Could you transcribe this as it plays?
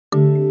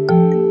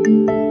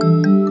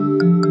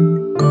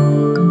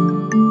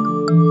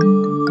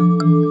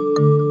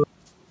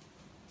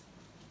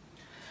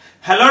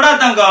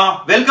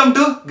Welcome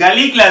to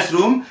Gully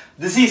Classroom.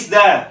 This is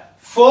the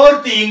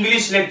fourth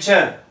English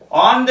lecture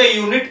on the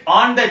unit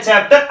on the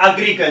chapter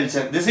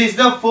Agriculture. This is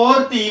the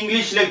fourth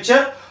English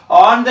lecture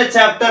on the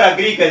chapter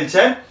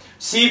Agriculture.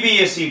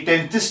 CBSE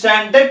 10th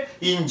standard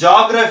in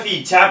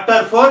Geography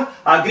chapter 4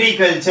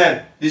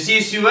 Agriculture. This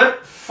is your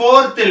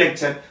fourth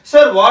lecture.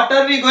 Sir, what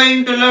are we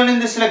going to learn in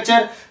this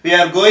lecture? We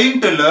are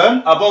going to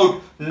learn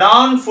about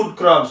non-food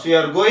crops. We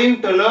are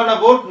going to learn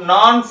about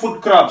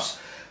non-food crops.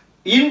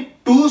 In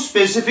two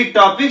specific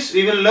topics,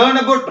 we will learn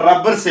about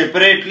rubber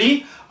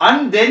separately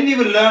and then we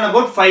will learn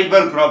about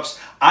fiber crops.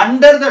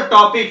 Under the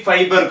topic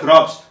fiber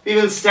crops, we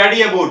will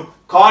study about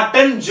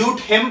cotton,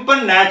 jute, hemp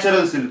and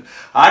natural silk.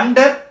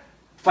 Under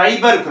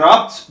fiber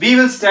crops, we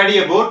will study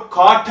about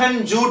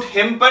cotton, jute,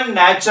 hemp and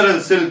natural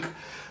silk.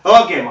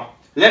 Okay, ma.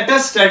 Let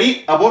us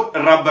study about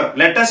rubber.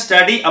 Let us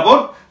study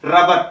about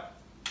rubber.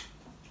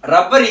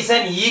 Rubber is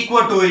an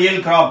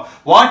equatorial crop.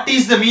 What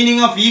is the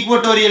meaning of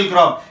equatorial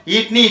crop?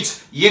 It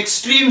needs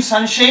extreme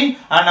sunshine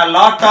and a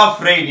lot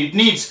of rain. It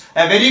needs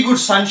a very good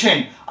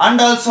sunshine and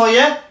also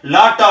a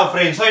lot of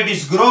rain. So it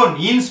is grown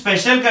in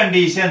special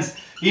conditions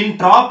in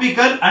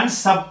tropical and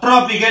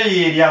subtropical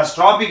areas.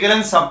 Tropical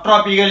and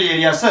subtropical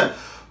areas. Sir,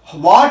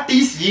 what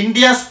is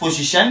India's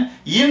position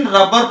in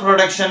rubber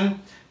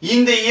production?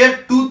 In the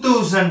year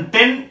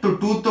 2010 to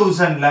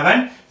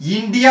 2011,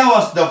 India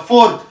was the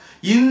fourth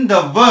in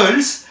the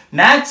world's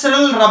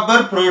natural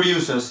rubber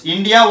producers.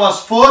 India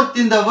was fourth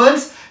in the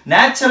world's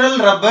natural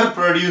rubber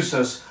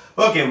producers.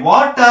 Okay,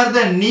 what are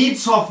the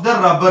needs of the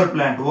rubber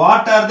plant?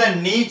 What are the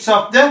needs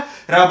of the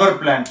rubber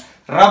plant?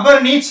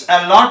 Rubber needs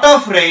a lot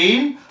of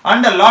rain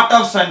and a lot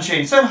of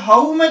sunshine. Sir,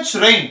 how much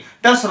rain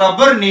does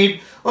rubber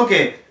need?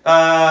 Okay,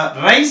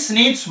 rice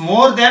needs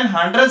more than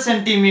 100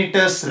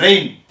 centimeters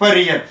rain per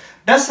year.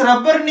 Does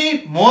rubber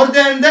need more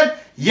than that?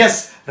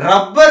 Yes,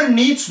 rubber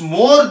needs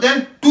more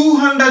than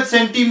 200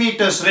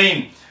 centimeters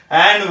rain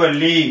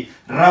annually.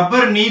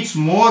 Rubber needs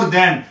more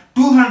than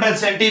 200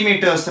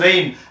 centimeters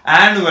rain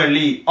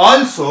annually.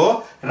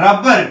 Also,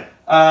 rubber,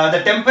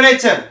 the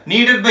temperature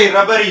needed by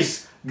rubber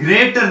is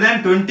greater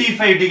than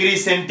 25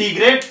 degrees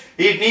centigrade.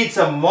 It needs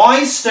a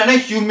moist and a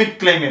humid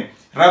climate.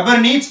 Rubber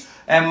needs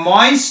a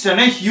moist and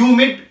a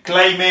humid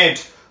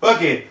climate.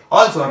 Okay,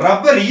 also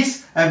rubber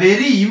is a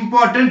very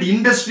important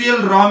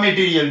industrial raw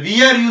material.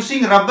 We are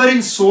using rubber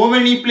in so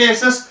many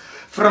places,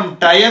 from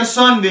tires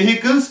on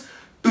vehicles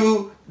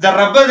to the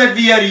rubber that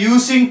we are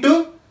using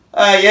to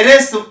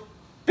erase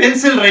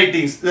pencil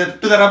writings. To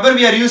the rubber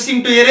we are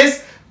using to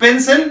erase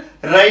pencil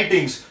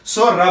writings.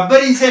 So rubber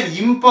is an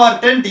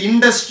important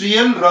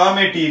industrial raw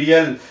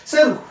material.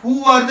 Sir,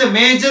 who are the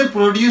major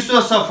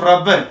producers of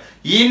rubber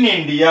in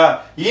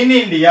India? In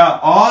India,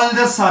 all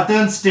the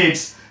southern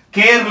states,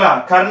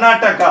 Kerala,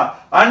 Karnataka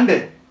and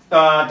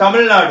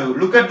Tamil Nadu.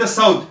 Look at the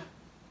south.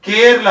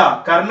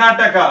 Kerala,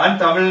 Karnataka and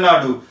Tamil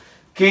Nadu.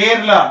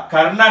 Kerala,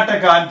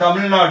 Karnataka and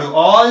Tamil Nadu.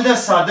 All the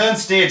southern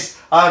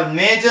states are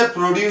major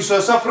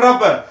producers of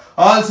rubber.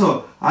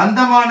 Also,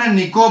 Andaman and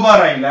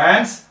Nicobar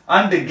Islands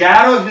and the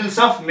Garo Hills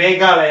of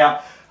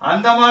Meghalaya.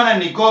 Andaman and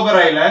Nicobar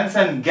Islands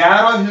and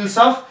Garo Hills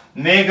of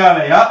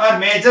Meghalaya are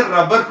major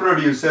rubber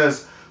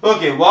producers.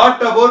 Okay,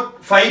 what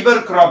about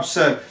fiber crops,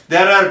 sir?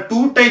 There are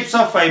two types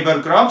of fiber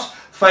crops.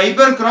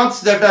 Fiber crops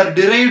that are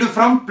derived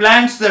from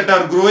plants that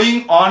are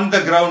growing on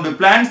the ground,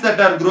 plants that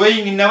are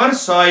growing in our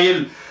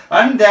soil.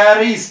 And there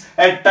is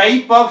a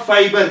type of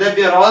fiber that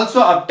we are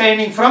also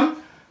obtaining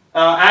from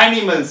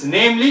animals,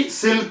 namely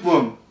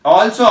silkworm.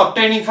 Also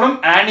obtaining from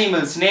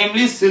animals,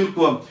 namely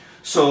silkworm.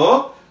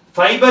 So,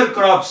 fiber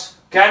crops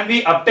can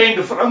be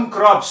obtained from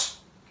crops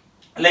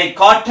like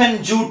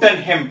cotton, jute and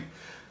hemp.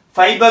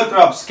 Fiber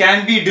crops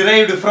can be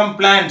derived from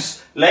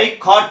plants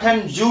like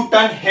cotton, jute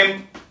and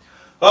hemp.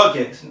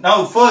 Okay,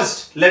 now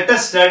first let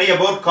us study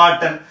about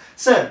cotton.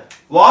 Sir,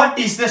 what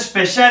is the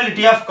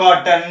speciality of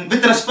cotton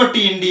with respect to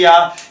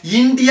India?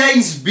 India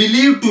is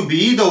believed to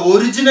be the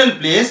original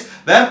place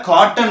where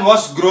cotton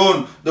was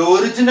grown. The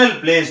original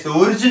place, the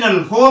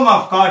original home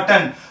of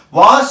cotton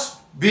was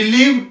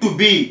believed to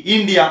be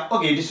India.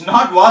 Okay, it is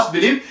not was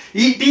believed,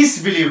 it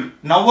is believed.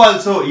 Now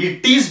also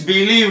it is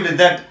believed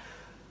that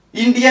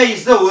India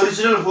is the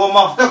original home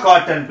of the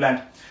cotton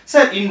plant.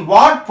 Sir, in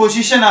what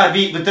position are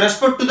we with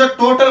respect to the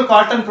total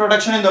cotton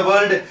production in the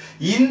world?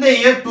 In the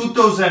year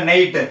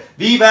 2008,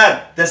 we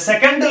were the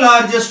second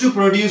largest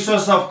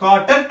producers of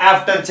cotton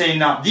after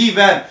China. We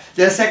were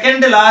the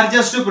second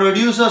largest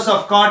producers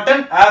of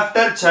cotton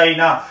after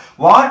China.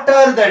 What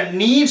are the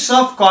needs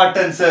of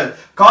cotton, sir?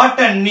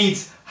 Cotton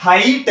needs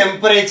high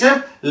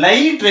temperature,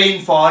 light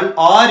rainfall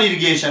or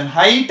irrigation.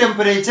 High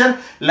temperature,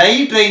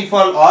 light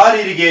rainfall or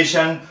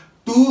irrigation.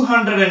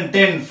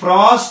 210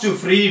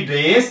 frost-free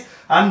days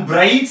and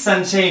bright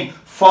sunshine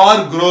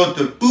for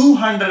growth.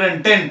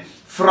 210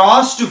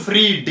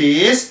 frost-free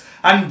days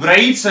and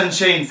bright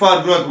sunshine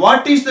for growth.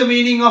 What is the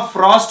meaning of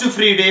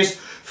frost-free days?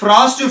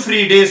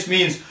 Frost-free days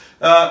means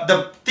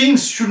the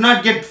things should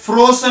not get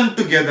frozen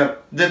together.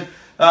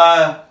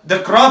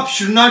 The crop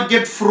should not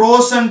get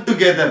frozen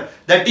together.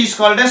 That is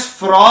called as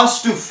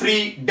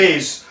frost-free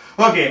days.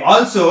 Okay,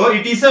 also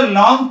it is a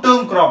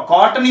long-term crop.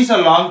 Cotton is a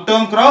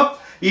long-term crop.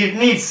 It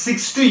needs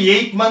 6 to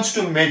 8 months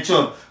to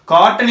mature.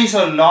 Cotton is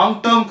a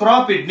long-term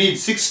crop. It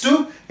needs 6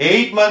 to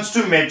 8 months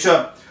to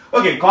mature.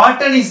 Okay,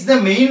 cotton is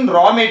the main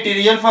raw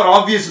material for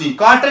obviously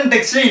cotton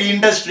textile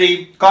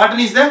industry.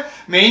 Cotton is the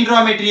main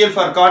raw material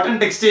for cotton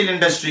textile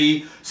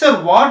industry.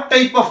 Sir, what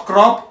type of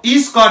crop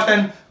is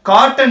cotton?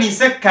 Cotton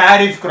is a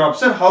kharif crop.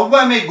 Sir, how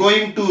am I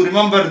going to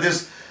remember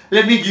this?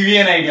 Let me give you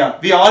an idea.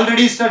 We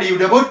already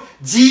studied about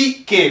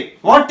GK.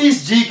 What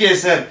is GK,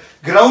 sir?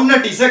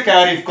 Groundnut is a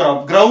kharif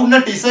crop.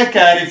 Groundnut is a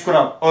kharif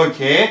crop.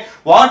 Okay.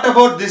 What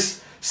about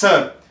this,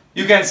 sir?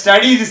 You can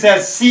study this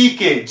as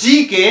CK.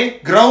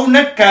 GK,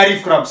 groundnut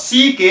kharif crop.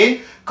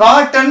 CK,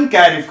 cotton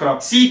kharif crop.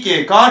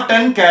 CK,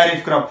 cotton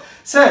kharif crop.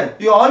 Sir,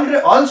 you already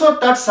also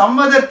taught some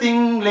other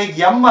thing like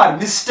MR,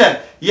 Mr.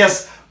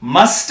 Yes,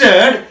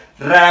 mustard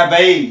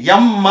rabi.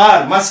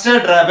 MR,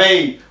 mustard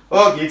rabi.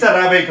 Okay, it's a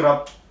rabi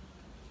crop.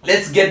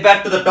 Let's get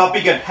back to the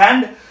topic at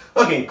hand.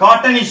 Okay,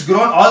 cotton is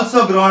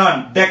also grown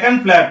on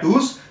Deccan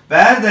plateaus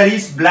where there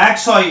is black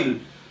soil.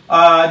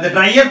 The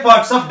drier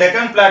parts of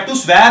Deccan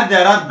plateaus where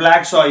there are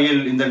black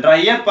soil. In the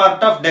drier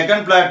part of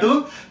Deccan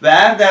plateau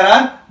where there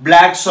are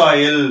black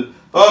soil.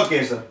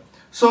 Okay, sir.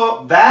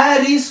 So,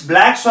 where is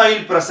black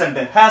soil present?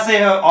 As I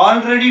have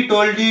already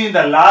told you in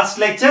the last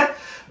lecture,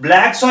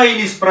 black soil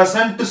is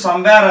present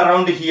somewhere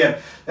around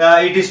here.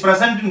 It is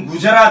present in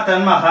Gujarat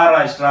and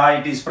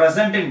Maharashtra. It is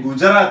present in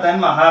Gujarat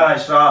and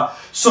Maharashtra.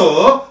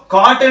 So,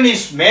 cotton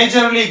is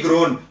majorly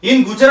grown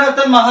in Gujarat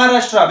and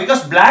Maharashtra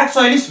because black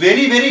soil is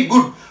very, very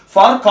good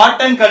for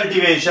cotton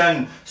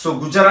cultivation. So,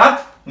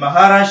 Gujarat,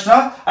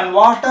 Maharashtra, and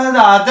what are the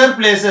other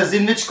places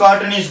in which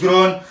cotton is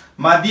grown?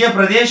 Madhya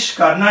Pradesh,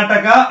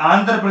 Karnataka,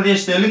 Andhra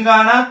Pradesh,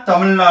 Telangana,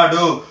 Tamil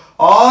Nadu.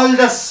 All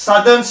the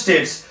southern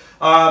states,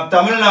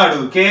 Tamil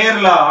Nadu,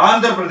 Kerala,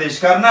 Andhra Pradesh,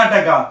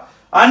 Karnataka,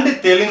 and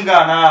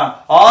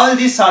Telangana, all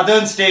the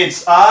southern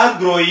states are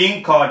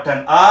growing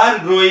cotton.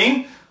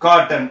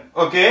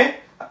 Okay,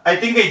 I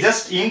think I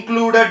just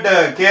included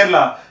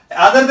Kerala.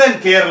 Other than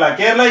Kerala,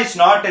 Kerala is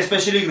not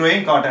especially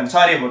growing cotton.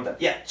 Sorry about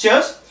that. Yeah,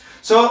 cheers.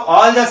 So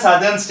all the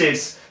southern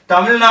states,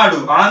 Tamil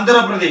Nadu,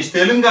 Andhra Pradesh,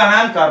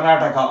 Telangana and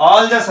Karnataka,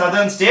 all the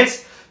southern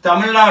states,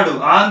 Tamil Nadu,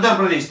 Andhra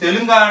Pradesh,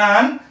 Telangana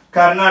and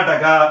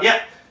Karnataka.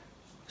 Yeah.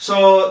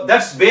 So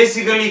that's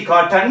basically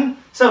cotton.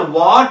 So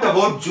what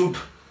about jute?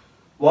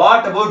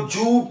 What about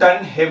jute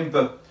and hemp?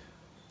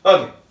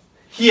 Okay,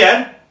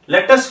 here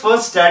let us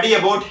first study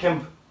about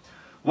hemp.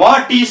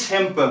 What is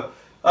hemp?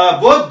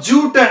 Both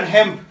jute and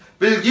hemp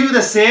will give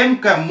the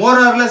same, more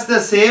or less the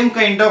same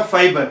kind of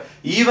fiber.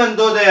 Even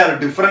though they are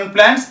different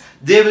plants,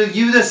 they will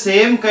give the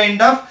same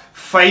kind of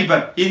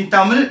fiber. In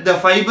Tamil, the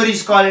fiber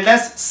is called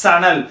as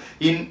sanal.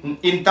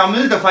 In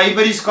Tamil, the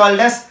fiber is called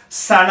as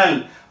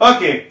sanal.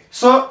 Okay,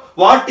 so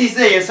what is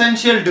the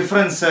essential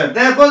difference, sir?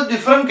 They are both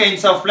different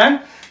kinds of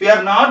plant. We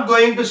are not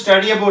going to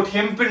study about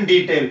hemp in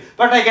detail,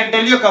 but I can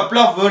tell you a couple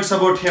of words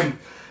about hemp.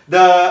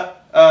 The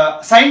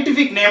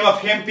scientific name of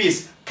hemp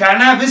is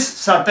Cannabis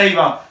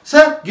sativa.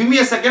 Sir, give me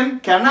a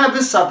second.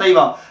 Cannabis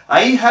sativa.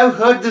 I have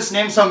heard this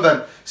name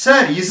somewhere.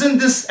 Sir, isn't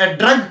this a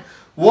drug?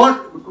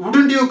 What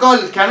wouldn't you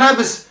call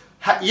cannabis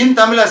in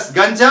Tamil as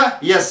ganja?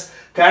 Yes.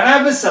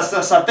 Cannabis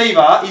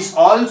sativa is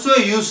also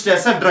used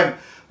as a drug.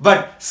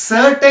 But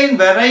certain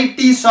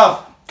varieties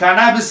of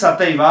cannabis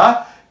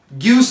sativa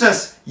gives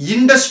us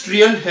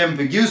industrial hemp,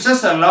 gives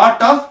us a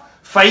lot of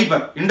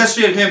fiber.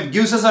 Industrial hemp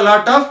gives us a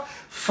lot of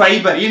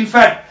fiber. In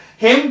fact,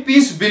 hemp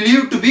is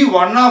believed to be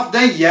one of the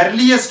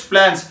earliest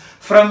plants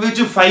from which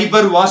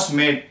fiber was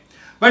made.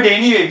 But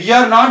anyway, we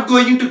are not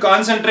going to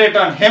concentrate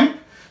on hemp.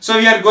 So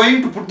we are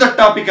going to put the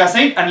topic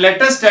aside and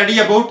let us study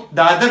about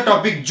the other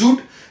topic,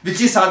 jute,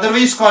 which is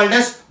otherwise called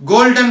as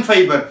golden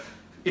fiber.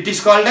 It is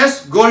called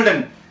as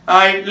golden.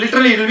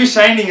 Literally it will be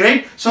shining,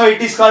 right? So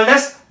it is called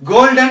as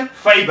golden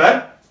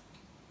fiber.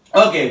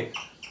 Okay.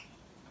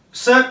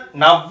 Sir,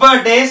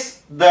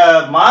 nowadays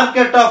the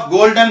market of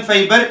golden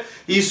fiber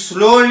is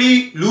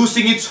slowly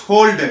losing its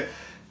hold.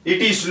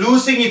 It is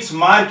losing its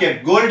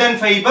market. Golden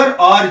fiber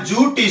or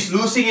jute is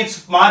losing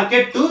its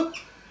market to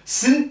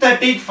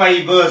synthetic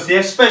fibers,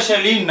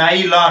 especially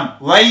nylon.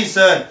 Why,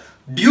 sir?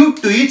 Due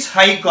to its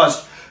high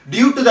cost.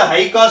 Due to the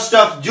high cost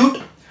of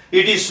jute,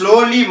 it is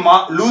slowly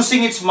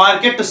losing its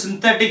market to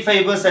synthetic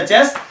fibers such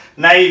as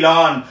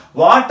nylon.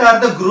 What are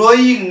the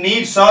growing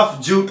needs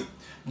of jute?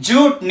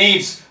 Jute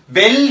needs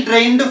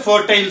well-drained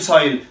fertile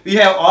soil. We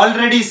have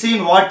already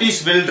seen what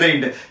is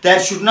well-drained. There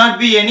should not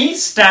be any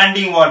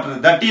standing water.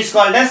 That is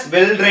called as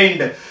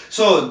well-drained.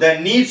 So, the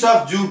needs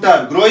of jute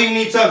are, growing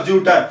needs of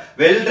jute are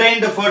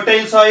well-drained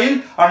fertile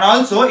soil, and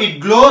also it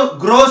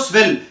grows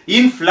well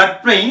in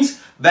floodplains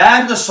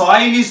where the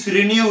soil is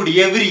renewed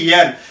every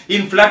year.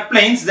 In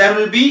floodplains, there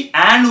will be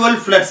annual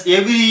floods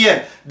every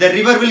year. The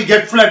river will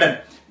get flooded.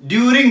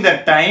 During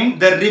that time,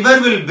 the river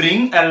will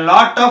bring a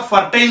lot of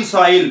fertile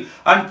soil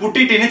and put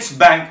it in its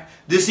bank.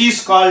 This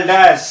is called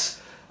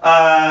as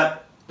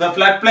The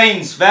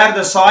floodplains where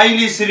the soil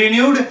is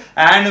renewed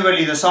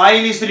annually. The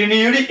soil is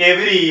renewed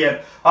every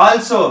year.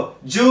 Also,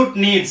 jute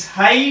needs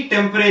high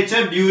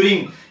temperature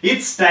during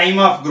its time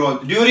of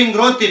growth. During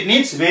growth, it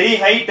needs very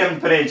high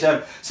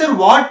temperature. Sir,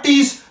 what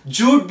is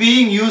jute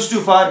being used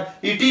for?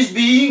 It is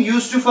being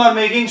used for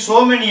making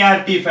so many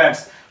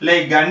artifacts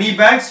like gunny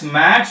bags,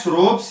 mats,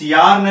 ropes,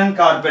 yarn and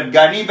carpet.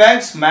 Gunny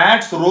bags,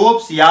 mats,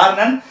 ropes, yarn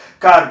and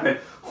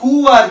carpet.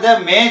 Who are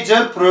the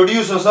major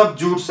producers of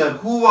jute, sir?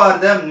 Who are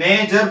the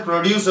major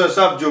producers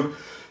of jute?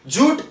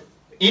 Jute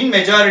in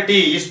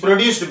majority is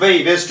produced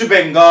by West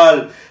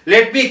Bengal.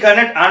 Let me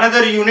connect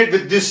another unit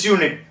with this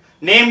unit,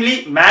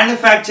 namely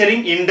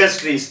manufacturing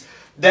industries.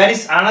 There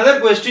is another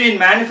question in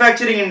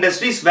manufacturing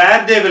industries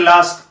where they will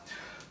ask,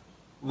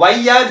 why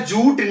are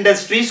jute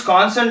industries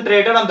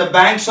concentrated on the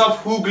banks of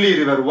Hooghly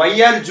River? Why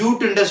are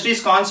jute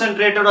industries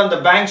concentrated on the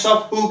banks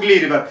of Hooghly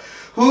River?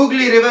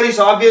 Hooghly River is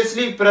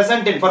obviously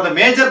present in, for the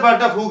major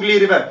part of Hooghly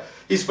River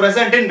is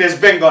present in West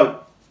Bengal.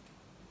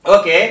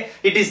 Okay,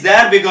 it is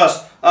there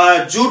because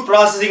jute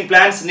processing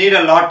plants need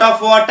a lot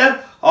of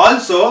water.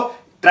 Also,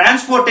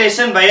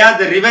 transportation via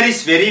the river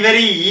is very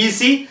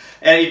easy.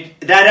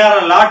 There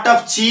are a lot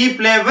of cheap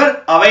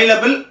labor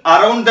available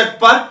around that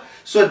part.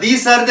 So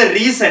these are the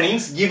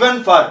reasonings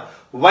given for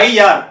why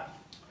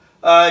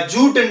are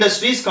jute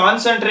industries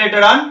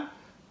concentrated on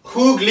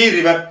Hooghly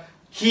River.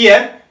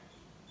 Here,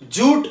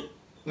 jute,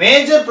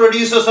 major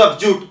producers of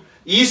jute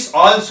is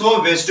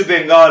also West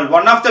Bengal.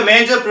 One of the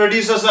major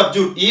producers of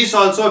jute is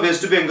also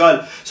West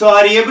Bengal. So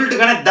are you able to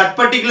connect that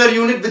particular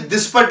unit with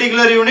this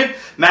particular unit?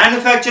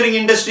 Manufacturing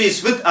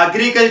industries with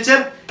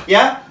agriculture?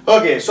 Yeah?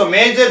 Okay. So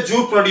major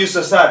jute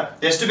producers are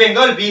West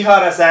Bengal,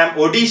 Bihar, Assam,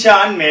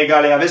 Odisha and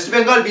Meghalaya. West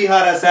Bengal,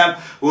 Bihar, Assam,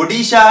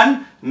 Odisha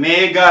and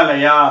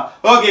Meghalaya.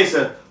 Okay,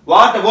 sir.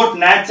 What about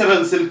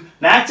natural silk?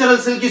 Natural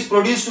silk is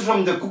produced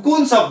from the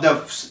cocoons of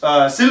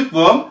the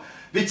silkworm,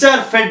 which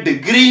are fed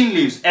green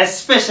leaves,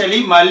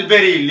 especially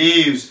mulberry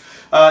leaves.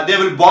 They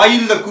will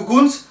boil the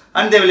cocoons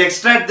and they will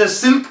extract the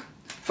silk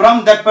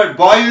from that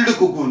boiled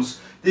cocoons.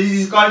 This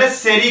is called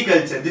as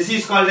sericulture. This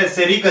is called as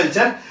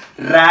sericulture.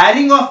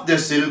 Rearing of the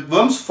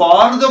silkworms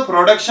for the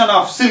production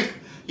of silk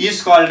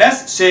is called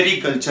as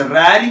sericulture.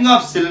 Rearing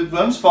of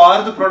silkworms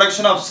for the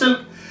production of silk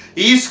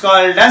is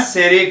called as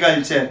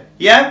sericulture.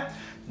 Yeah,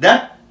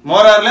 that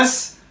more or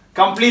less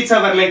completes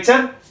our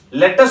lecture.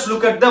 Let us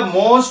look at the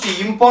most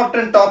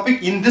important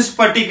topic in this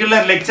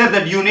particular lecture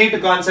that you need to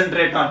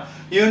concentrate on.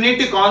 You need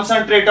to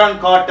concentrate on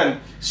cotton.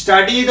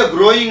 Study the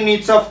growing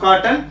needs of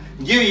cotton.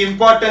 Give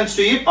importance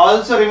to it.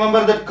 Also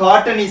remember that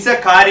cotton is a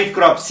kharif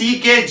crop.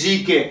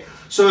 CKGK.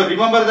 So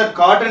remember that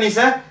cotton is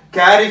a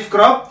kharif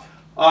crop.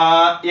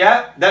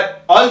 Yeah,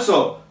 that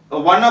also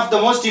one of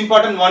the most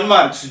important 1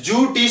 marks.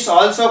 Jute is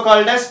also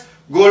called as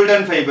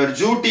golden fiber.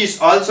 Jute is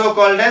also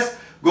called as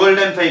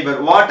golden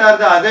fiber. What are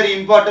the other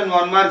important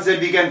 1 marks that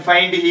we can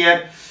find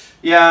here?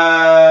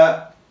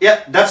 Yeah,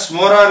 that's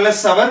more or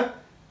less our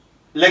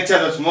lecture.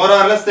 That's more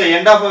or less the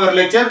end of our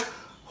lecture.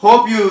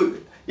 Hope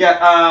you,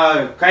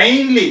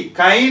 kindly,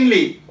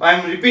 I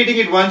am repeating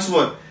it once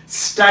more.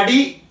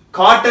 Study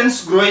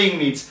cotton's growing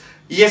needs,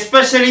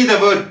 especially the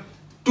word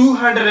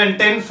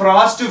 210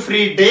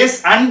 frost-free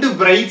days and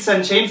bright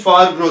sunshine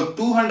for growth.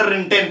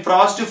 210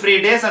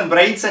 frost-free days and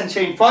bright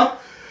sunshine for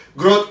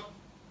growth.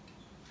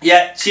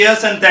 Yeah,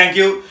 cheers and thank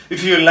you.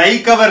 If you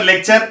like our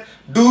lecture,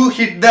 do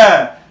hit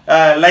the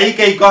like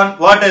icon.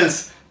 What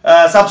else?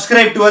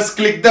 Subscribe to us,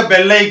 click the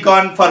bell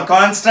icon for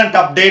constant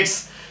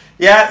updates.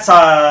 Yeah, so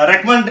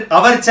recommend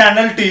our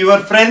channel to your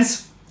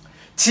friends.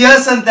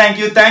 Cheers and thank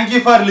you. Thank you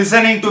for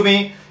listening to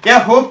me. Yeah,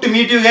 hope to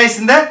meet you guys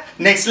in the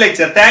next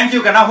lecture. Thank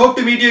you, Kana. Hope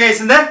to meet you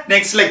guys in the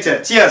next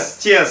lecture.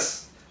 Cheers.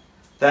 Cheers.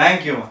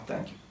 Thank you.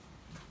 Thank you.